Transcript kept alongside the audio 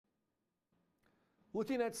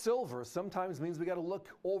Looking at silver sometimes means we got to look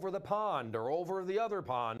over the pond or over the other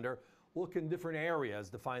pond or look in different areas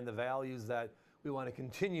to find the values that we want to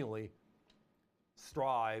continually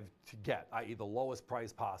strive to get, i.e. the lowest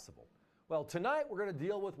price possible. Well, tonight we're going to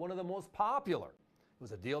deal with one of the most popular. It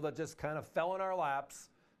was a deal that just kind of fell in our laps,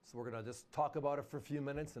 so we're going to just talk about it for a few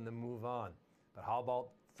minutes and then move on. But how about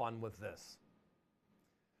fun with this?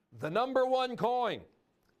 The number one coin,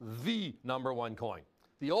 the number one coin,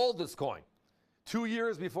 the oldest coin, 2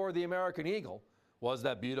 years before the American Eagle, was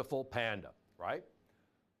that beautiful Panda, right?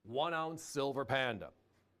 1 ounce silver Panda.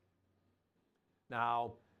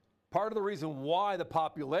 Now, part of the reason why the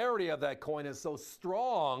popularity of that coin is so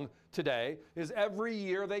strong today is every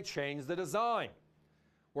year they change the design.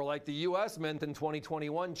 Where like the US Mint in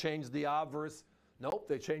 2021 changed the obverse, nope,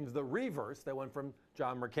 they changed the reverse. They went from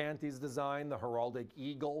John Mercanti's design, the heraldic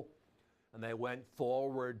eagle, and they went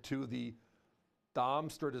forward to the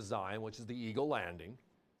Domstra design, which is the eagle landing.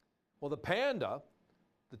 Well, the Panda,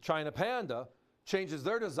 the China Panda, changes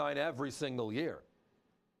their design every single year.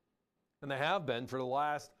 And they have been for the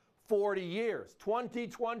last 40 years.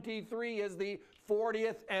 2023 is the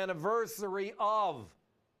 40th anniversary of.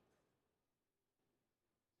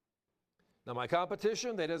 Now my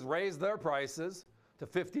competition, they just raised their prices to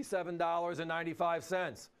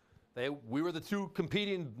 $57.95. We were the two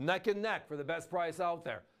competing neck and neck for the best price out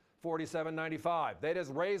there, $47.95. They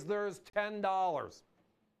just raised theirs $10.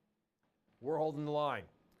 We're holding the line.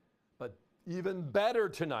 But even better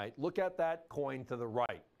tonight, look at that coin to the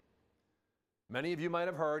right. Many of you might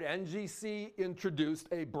have heard NGC introduced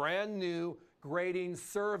a brand new grading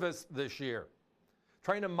service this year,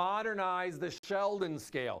 trying to modernize the Sheldon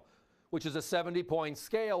scale, which is a 70-point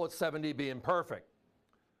scale with 70 being perfect.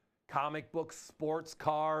 Comic books, sports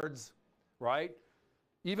cards, right?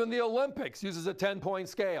 Even the Olympics uses a 10-point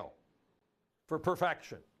scale for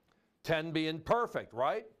perfection. 10 being perfect,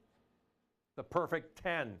 right? The perfect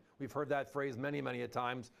 10. We've heard that phrase many, many a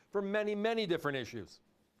times for many, many different issues.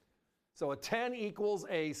 So a 10 equals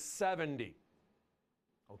a 70.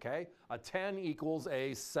 Okay? A 10 equals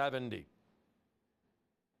a 70.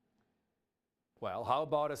 Well, how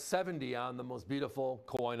about a 70 on the most beautiful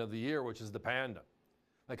coin of the year, which is the Panda?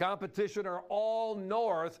 The competition are all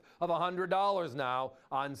north of $100 now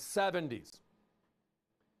on 70s.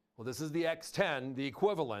 Well, this is the X10, the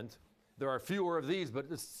equivalent. There are fewer of these, but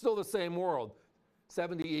it's still the same world.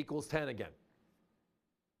 70 equals 10 again.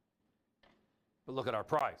 But look at our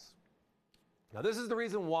price. Now, this is the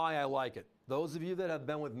reason why I like it. Those of you that have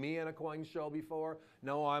been with me in a coin show before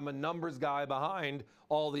know I'm a numbers guy behind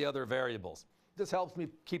all the other variables. This helps me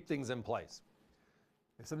keep things in place.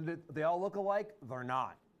 If they all look alike, they're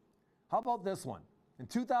not. How about this one? In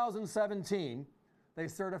 2017, they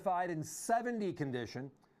certified in 70 condition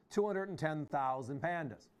 210,000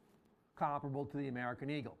 pandas, comparable to the American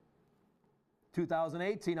Eagle.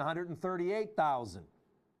 2018, 138,000.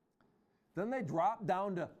 Then they dropped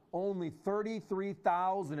down to only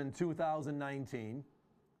 33,000 in 2019.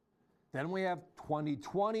 Then we have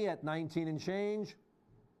 2020 at 19 and change.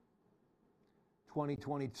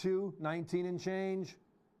 2022, 19 and change.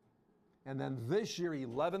 And then this year,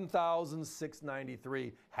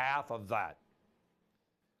 11,693, half of that.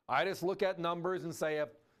 I just look at numbers and say if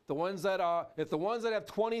the ones that have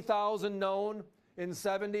 20,000 known in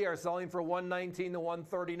 70 are selling for 119 to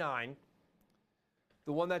 139,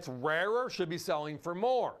 the one that's rarer should be selling for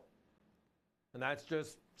more. And that's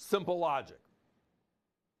just simple logic.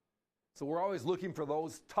 So we're always looking for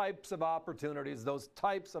those types of opportunities, those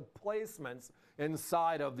types of placements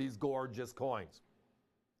inside of these gorgeous coins.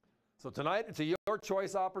 So tonight, it's a your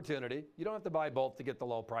choice opportunity. You don't have to buy both to get the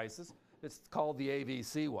low prices. It's called the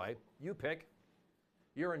AVC way. You pick.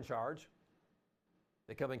 You're in charge.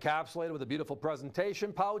 They come encapsulated with a beautiful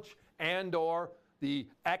presentation pouch and or the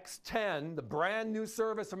X10, the brand new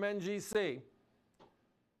service from NGC.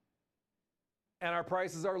 And our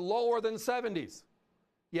prices are lower than 70s.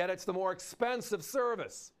 Yet it's the more expensive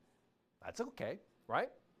service. That's okay, right?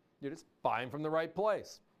 You're just buying from the right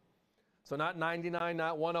place. So not 99,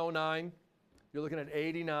 not 109. You're looking at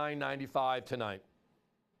 89.95 tonight.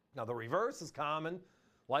 Now the reverse is common,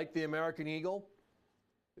 like the American Eagle,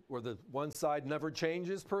 where the one side never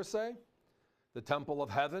changes per se. The Temple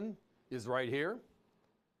of Heaven is right here.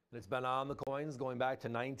 And it's been on the coins going back to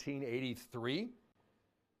 1983.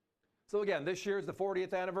 So again, this year is the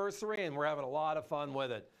 40th anniversary, and we're having a lot of fun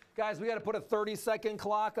with it. Guys, we got to put a 30-second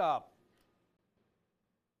clock up.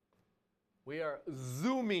 We are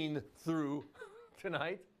zooming through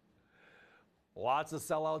tonight. Lots of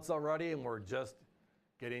sellouts already, and we're just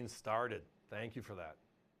getting started. Thank you for that.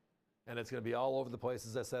 And it's going to be all over the place,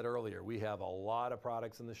 as I said earlier. We have a lot of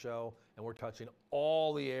products in the show, and we're touching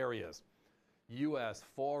all the areas. U.S.,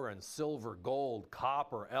 foreign, silver, gold,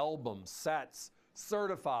 copper, albums, sets,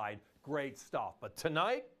 certified, great stuff. But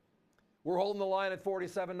tonight, we're holding the line at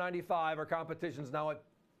 $47.95. Our competition's now at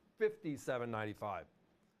 $57.95.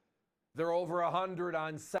 They're over 100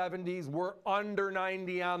 on 70s. We're under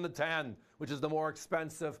 90 on the 10, which is the more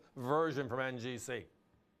expensive version from NGC.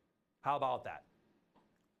 How about that?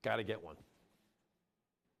 Got to get one.